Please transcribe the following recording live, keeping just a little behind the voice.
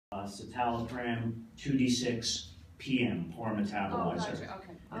citalopram 2d6 PM, poor metabolizer. Oh, gotcha.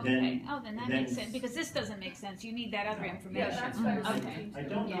 Okay. And Okay. Then that makes sense, because this doesn't make sense. You need that other information. Yeah, that's what I was Okay. thinking. I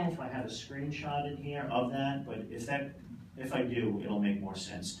don't know if I have a screenshot in here of that, but if I do, it'll make more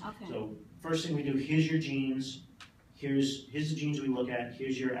sense. Okay. So first thing we do, here's your genes. Here's the genes we look at.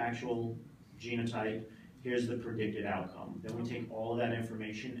 Here's your actual genotype. Here's the predicted outcome. Then we take all of that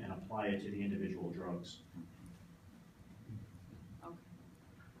information and apply it to the individual drugs.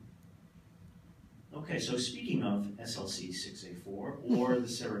 Okay, so speaking of SLC6A4 or the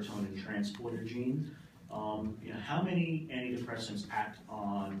serotonin transporter gene, how many antidepressants act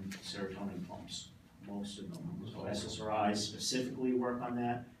on serotonin pumps? Most of them. So SSRIs specifically work on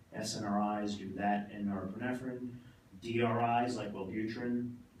that. SNRIs do that in norepinephrine. DRIs like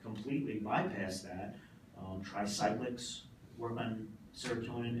Wellbutrin completely bypass that. Tricyclics work on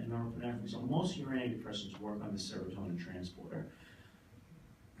serotonin and norepinephrine. So most of your antidepressants work on the serotonin transporter.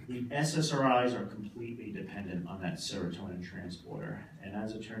 The SSRIs are completely dependent on that serotonin transporter. And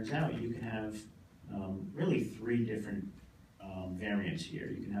as it turns out, you can have really 3 different variants here.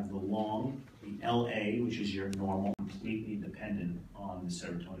 You can have the long, the LA, which is your normal, completely dependent on the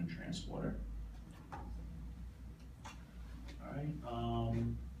serotonin transporter. All right.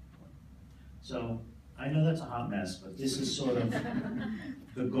 So I know that's a hot mess, but this is sort of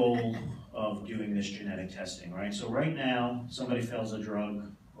the goal of doing this genetic testing, right? So right now, somebody fails a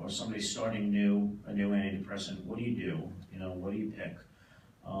drug or somebody's starting a new antidepressant. What do? What do you pick?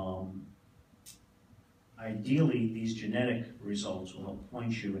 Ideally, these genetic results will help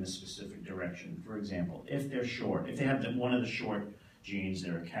point you in a specific direction. For example, if they're short, if they have one of the short genes,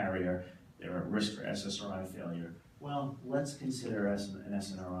 they're a carrier, they're at risk for SSRI failure, well, let's consider an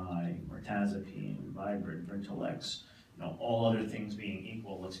SNRI, mirtazapine, Vibrant, Brintalex, all other things being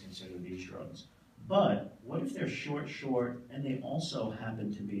equal, let's consider these drugs. But what if they're short, and they also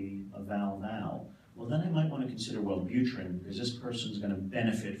happen to be a val-val? Well, then I might want to consider Wellbutrin, because this person's going to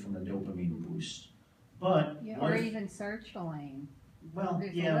benefit from a dopamine boost. But or even sertraline. Well,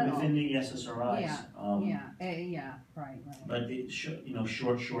 yeah, within the SSRIs. Right. But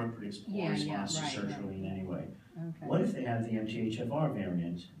short predicts poor response to sertraline anyway. Okay. What if they have the MTHFR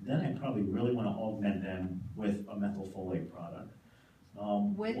variant? Then I probably really want to augment them with a methylfolate product.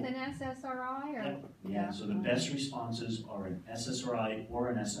 With an SSRI? Or? Yeah, so the best responses are an SSRI or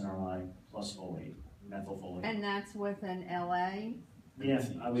an SNRI plus folate, methylfolate. And that's with an LA? Yeah,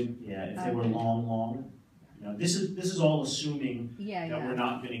 I would. Yeah, if they were long. This is all assuming that we're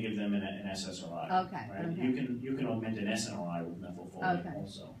not going to give them an SSRI. Okay. Right? Okay. You can augment an SNRI with methylfolate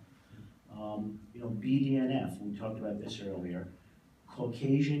also. BDNF. We talked about this earlier.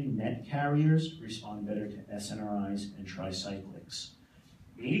 Caucasian MET carriers respond better to SNRIs and tricyclics.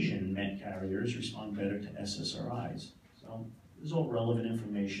 Asian MET carriers respond better to SSRIs. So this is all relevant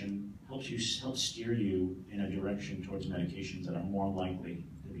information. Helps steer you in a direction towards medications that are more likely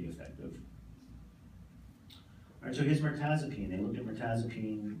to be effective. All right, so here's mirtazapine. They looked at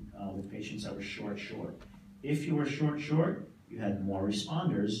mirtazapine with patients that were short. If you were short, you had more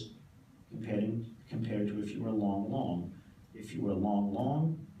responders compared to if you were long. If you were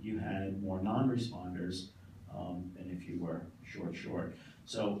long, you had more non-responders than if you were short.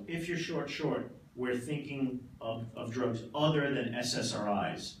 So if you're short, we're thinking of drugs other than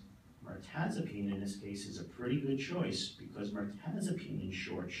SSRIs. Mirtazapine in this case is a pretty good choice because mirtazapine in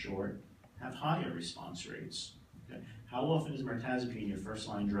short have higher response rates. Okay? How often is mirtazapine your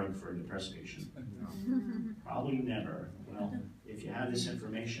first-line drug for a depressed patient? Probably never. Well, if you have this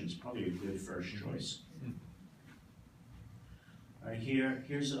information, it's probably a good first choice. All right,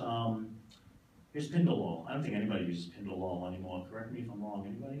 here's Pindolol. I don't think anybody uses Pindolol anymore. Correct me if I'm wrong.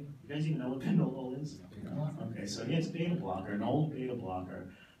 Anybody? You guys even know what Pindolol is? No. Okay, so yeah, it's a beta blocker, an old beta blocker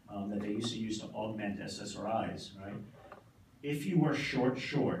that they used to use to augment SSRIs, right? If you were short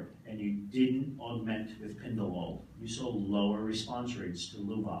and you didn't augment with Pindolol, you saw lower response rates to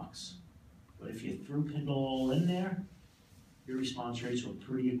Luvox. But if you threw Pindolol in there, your response rates were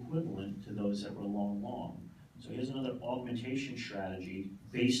pretty equivalent to those that were long. So here's another augmentation strategy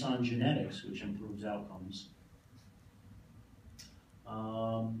based on genetics, which improves outcomes.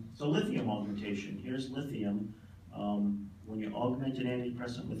 So lithium augmentation. Here's lithium. When you augment an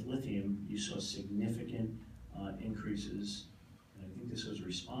antidepressant with lithium, you saw significant increases. And I think this was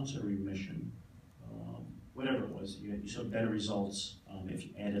response or remission. Whatever it was, you saw better results if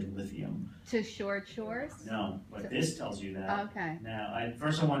you added lithium. To shorts? No, but this tells you that. Okay. Now,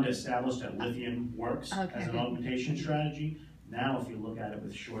 first I wanted to establish that lithium works as an augmentation strategy. Now, if you look at it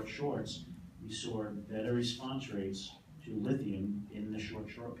with shorts, you saw better response rates to lithium in the short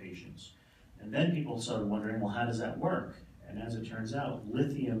patients. And then people started wondering, well, how does that work? And as it turns out,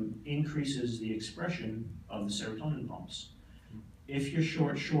 lithium increases the expression of the serotonin pumps. If you're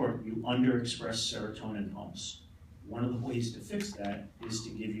short, you underexpress serotonin pumps. One of the ways to fix that is to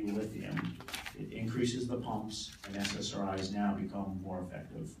give you lithium. It increases the pumps, and SSRIs now become more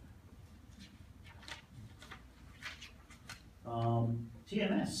effective.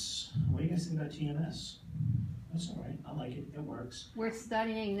 TMS. What do you guys think about TMS? That's all right. I like it. It works. We're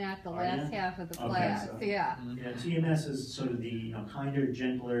studying that the Are last ya? half of the Okay, class. so- Yeah. Yeah, TMS is sort of the kinder,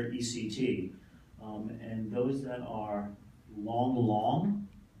 gentler ECT, and those that are long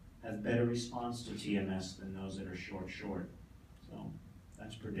have better response to TMS than those that are short. So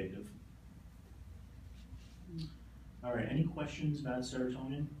that's predictive. All right, any questions about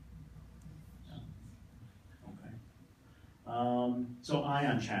serotonin? No? Okay. So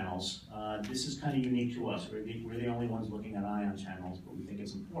ion channels. This is kind of unique to us. We're the only ones looking at ion channels, but we think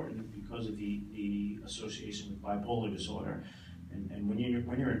it's important because of the association with bipolar disorder. And when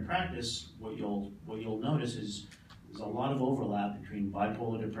you're in practice, what you'll notice is there's a lot of overlap between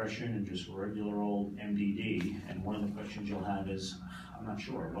bipolar depression and just regular old MDD. And one of the questions you'll have is, I'm not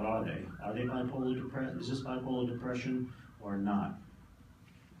sure, what are they? Are they bipolar depression? Is this bipolar depression or not?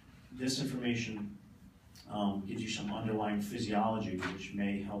 This information gives you some underlying physiology which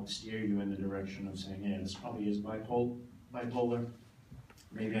may help steer you in the direction of saying, yeah, this probably is bipolar.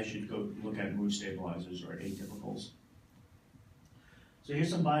 Maybe I should go look at mood stabilizers or atypicals. So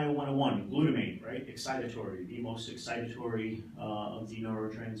here's some Bio 101. Glutamate, right? Excitatory, the most excitatory of the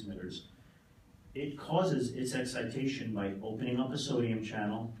neurotransmitters. It causes its excitation by opening up a sodium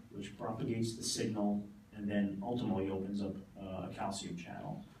channel, which propagates the signal, and then ultimately opens up a calcium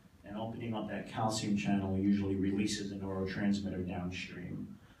channel. And opening up that calcium channel usually releases a neurotransmitter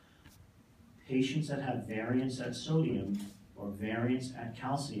downstream. Patients that have variance at sodium or variance at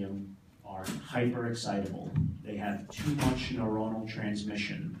calcium are hyperexcitable. They have too much neuronal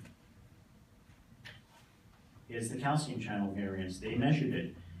transmission. Here's the calcium channel variance. They measured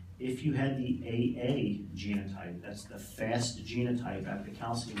it. If you had the AA genotype, that's the fast genotype at the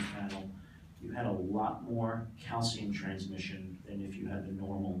calcium channel, you had a lot more calcium transmission than if you had the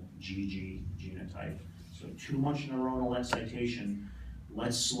normal GG genotype. So too much neuronal excitation.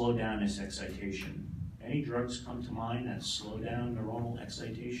 Let's slow down this excitation. Any drugs come to mind that slow down neuronal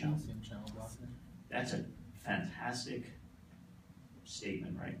excitation? Calcium channel blocker. That's a fantastic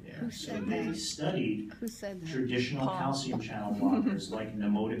statement right there. Who So said they that? studied Who said that? traditional calcium channel blockers like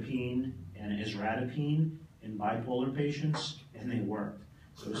nimodipine and isradipine in bipolar patients, and they worked.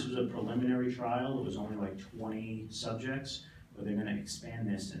 So this was a preliminary trial. It was only like 20 subjects, but they're going to expand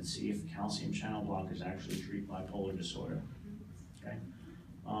this and see if calcium channel blockers actually treat bipolar disorder. Okay.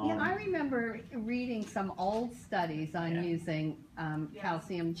 Yeah, I remember reading some old studies on Yeah. using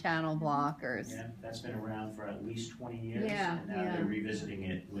calcium channel blockers. Yeah, that's been around for at least 20 years, Yeah, and now yeah. they're revisiting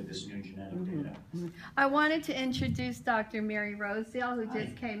it with this new genetic Mhm. data. I wanted to introduce Dr. Mary Rosedale, who Hi.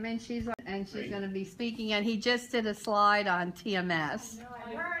 just came in. She's Great. going to be speaking, and he just did a slide on TMS.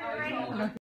 I heard